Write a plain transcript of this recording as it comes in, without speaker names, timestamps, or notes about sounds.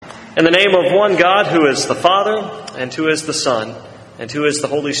In the name of one God, who is the Father, and who is the Son, and who is the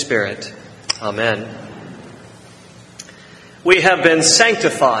Holy Spirit. Amen. We have been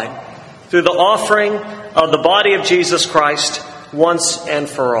sanctified through the offering of the body of Jesus Christ once and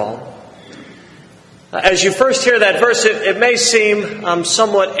for all. As you first hear that verse, it may seem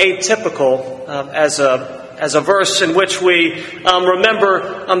somewhat atypical as a verse in which we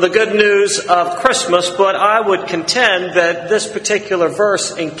remember the good news of Christmas, but I would contend that this particular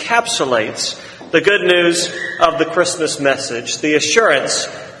verse encapsulates the good news of the Christmas message, the assurance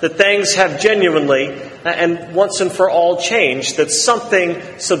that things have genuinely and once and for all changed, that something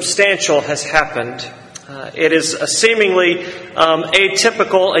substantial has happened. It is a seemingly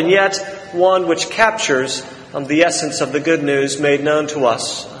atypical and yet one which captures the essence of the good news made known to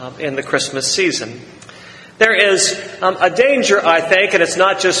us in the Christmas season. There is a danger, I think, and it's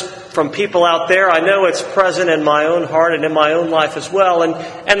not just from people out there. I know it's present in my own heart and in my own life as well.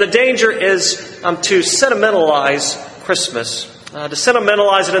 And the danger is to sentimentalize Christmas, to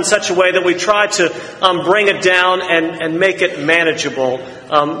sentimentalize it in such a way that we try to bring it down and make it manageable,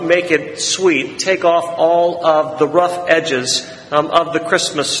 make it sweet, take off all of the rough edges of the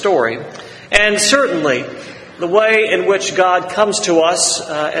Christmas story. And certainly, the way in which God comes to us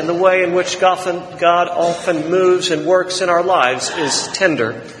and the way in which God often moves and works in our lives is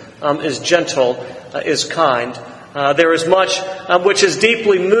tender, is gentle, is kind. There is much which is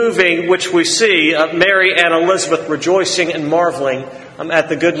deeply moving, which we see Mary and Elizabeth rejoicing and marveling at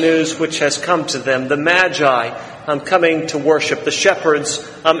the good news which has come to them. The Magi coming to worship, the shepherds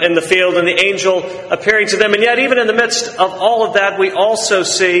in the field, and the angel appearing to them. And yet, even in the midst of all of that, we also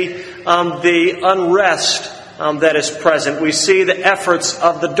see the unrest that is present. We see the efforts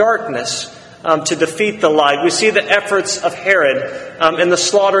of the darkness to defeat the light. We see the efforts of Herod in the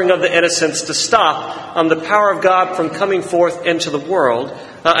slaughtering of the innocents to stop the power of God from coming forth into the world.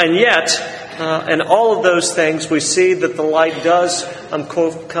 And yet, in all of those things, we see that the light does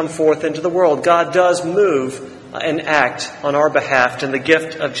come forth into the world. God does move and act on our behalf in the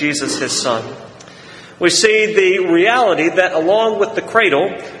gift of Jesus, His Son. We see the reality that along with the cradle,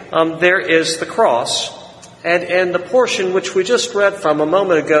 there is the cross. And in the portion which we just read from a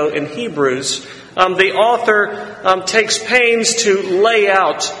moment ago in Hebrews, the author takes pains to lay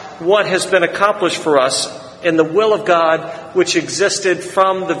out what has been accomplished for us in the will of God, which existed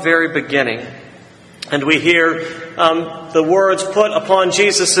from the very beginning. And we hear the words put upon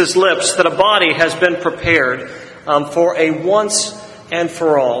Jesus' lips that a body has been prepared for a once and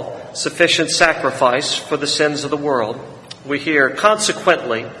for all sufficient sacrifice for the sins of the world. We hear,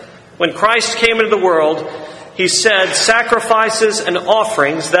 consequently, when Christ came into the world, He said, "Sacrifices and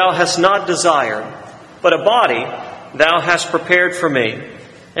offerings thou hast not desired, but a body thou hast prepared for me,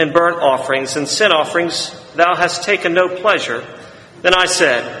 and burnt offerings and sin offerings thou hast taken no pleasure. Then I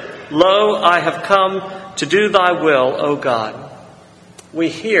said, Lo, I have come to do thy will, O God." We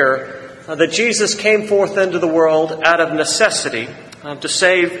hear that Jesus came forth into the world out of necessity to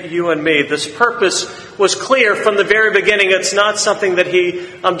save you and me. This purpose was clear from the very beginning. It's not something that He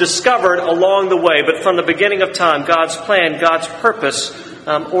discovered along the way, but from the beginning of time, God's plan, God's purpose,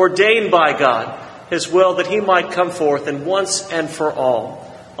 ordained by God, His will that He might come forth and once and for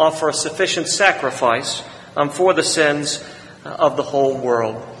all offer a sufficient sacrifice for the sins of the whole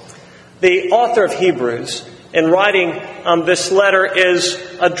world. The author of Hebrews, in writing this letter, is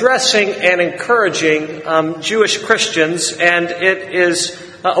addressing and encouraging Jewish Christians, and it is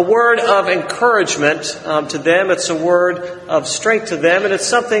a word of encouragement to them. It's a word of strength to them, and it's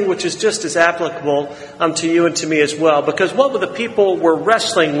something which is just as applicable to you and to me as well. Because what the people were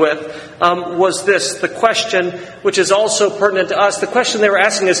wrestling with was this, the question which is also pertinent to us. The question they were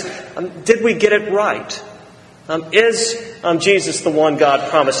asking is, did we get it right? Is Jesus the one God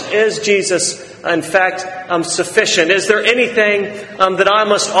promised? Is Jesus, in fact, sufficient? Is there anything that I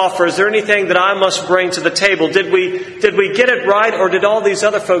must offer? Is there anything that I must bring to the table? Did we get it right, or did all these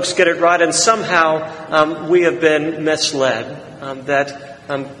other folks get it right, and somehow we have been misled?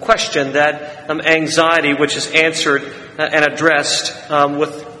 That question, that anxiety, which is answered and addressed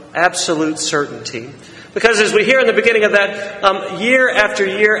with absolute certainty. Because as we hear in the beginning of that, year after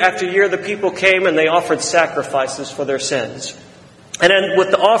year after year, the people came and they offered sacrifices for their sins. And then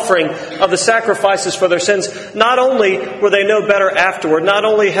with the offering of the sacrifices for their sins, not only were they no better afterward, not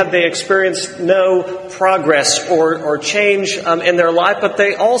only had they experienced no progress or change in their life, but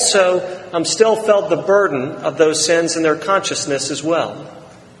they also still felt the burden of those sins in their consciousness as well.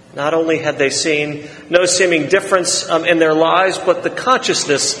 Not only had they seen no seeming difference in their lives, but the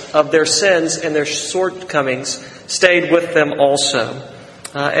consciousness of their sins and their shortcomings stayed with them also.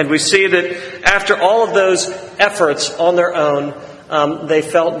 And we see that after all of those efforts on their own, they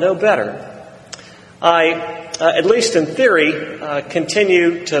felt no better. I, at least in theory,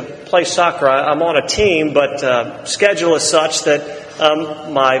 continue to play soccer. I'm on a team, but schedule is such that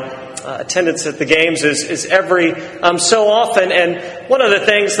my attendance at the games is every so often. And one of the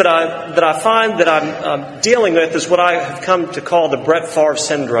things that I find that I'm dealing with is what I have come to call the Brett Favre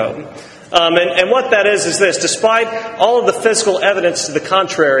syndrome. And what that is this: despite all of the physical evidence to the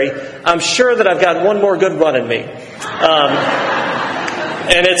contrary, I'm sure that I've got one more good run in me.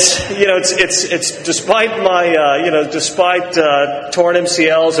 And it's despite my, despite torn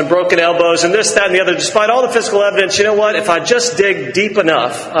MCLs and broken elbows and this, that, and the other, despite all the physical evidence, you know what? If I just dig deep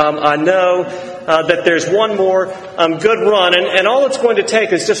enough, I know that there's one more good run. And all it's going to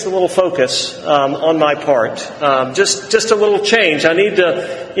take is just a little focus on my part. Just a little change. I need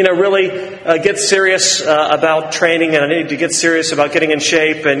to, really get serious about training, and I need to get serious about getting in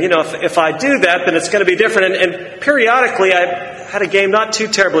shape. And, if I do that, then it's going to be different. And periodically, I had a game not too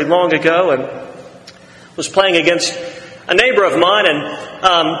terribly long ago and was playing against a neighbor of mine, and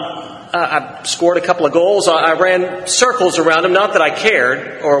I scored a couple of goals. I ran circles around him, not that I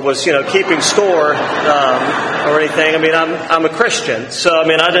cared or was, keeping score or anything. I mean, I'm a Christian, so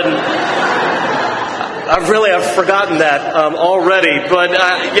I've forgotten that already. But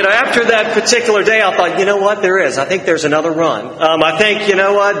after that particular day, I thought, I think there's another run. I think,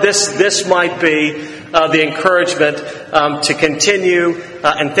 this might be the encouragement to continue,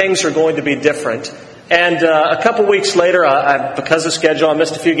 and things are going to be different. And a couple weeks later, because of schedule, I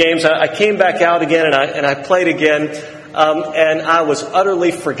missed a few games. I came back out again, and I played again, and I was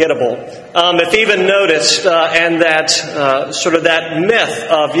utterly forgettable. If even noticed, and that sort of that myth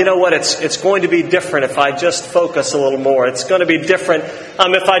of, it's going to be different if I just focus a little more. It's going to be different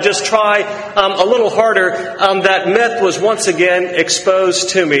if I just try a little harder. That myth was once again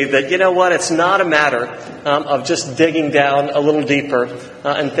exposed to me that, it's not a matter of just digging down a little deeper,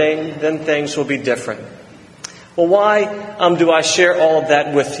 and then things will be different. Well, why do I share all of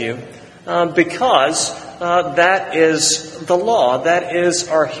that with you? Because that is the law. That is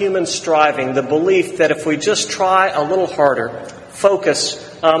our human striving, the belief that if we just try a little harder, focus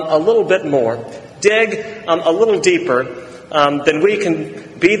a little bit more, dig a little deeper, then we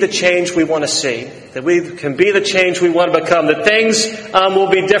can be the change we want to see, that we can be the change we want to become, that things will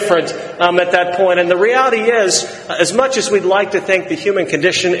be different at that point. And the reality is, as much as we'd like to think the human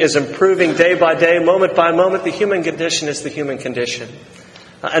condition is improving day by day, moment by moment, the human condition is the human condition.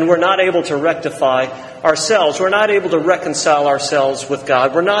 And we're not able to rectify ourselves. We're not able to reconcile ourselves with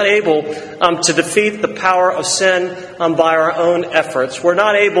God. We're not able to defeat the power of sin by our own efforts. We're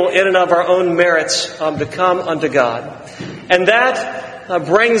not able, in and of our own merits, to come unto God. And that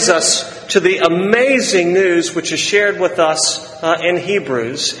brings us to the amazing news which is shared with us in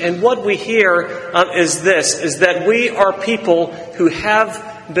Hebrews. And what we hear is that we are people who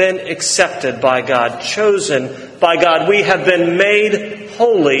have been accepted by God, chosen by God. We have been made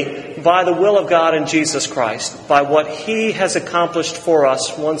holy by the will of God in Jesus Christ, by what He has accomplished for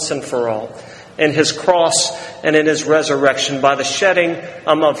us once and for all. In His cross and in His resurrection, by the shedding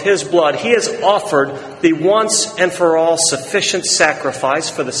of His blood, He has offered the once and for all sufficient sacrifice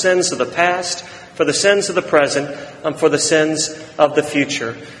for the sins of the past, for the sins of the present, and for the sins of the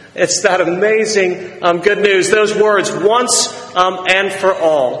future. It's that amazing good news. Those words, once and for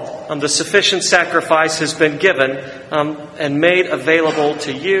all. The sufficient sacrifice has been given and made available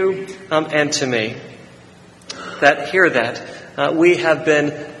to you and to me. Hear that. We have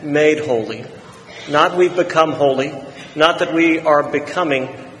been made holy. Not we've become holy. Not that we are becoming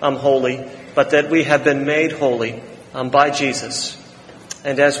holy, but that we have been made holy by Jesus.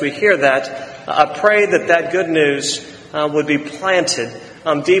 And as we hear that, I pray that good news would be planted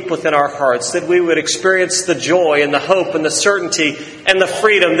deep within our hearts, that we would experience the joy and the hope and the certainty and the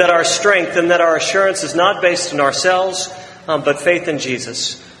freedom, that our strength and that our assurance is not based in ourselves, but faith in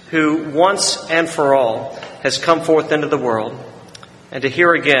Jesus, who once and for all has come forth into the world. And to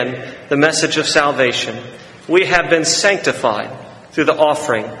hear again the message of salvation, we have been sanctified through the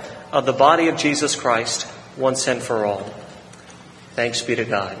offering of the body of Jesus Christ once and for all. Thanks be to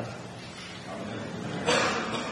God.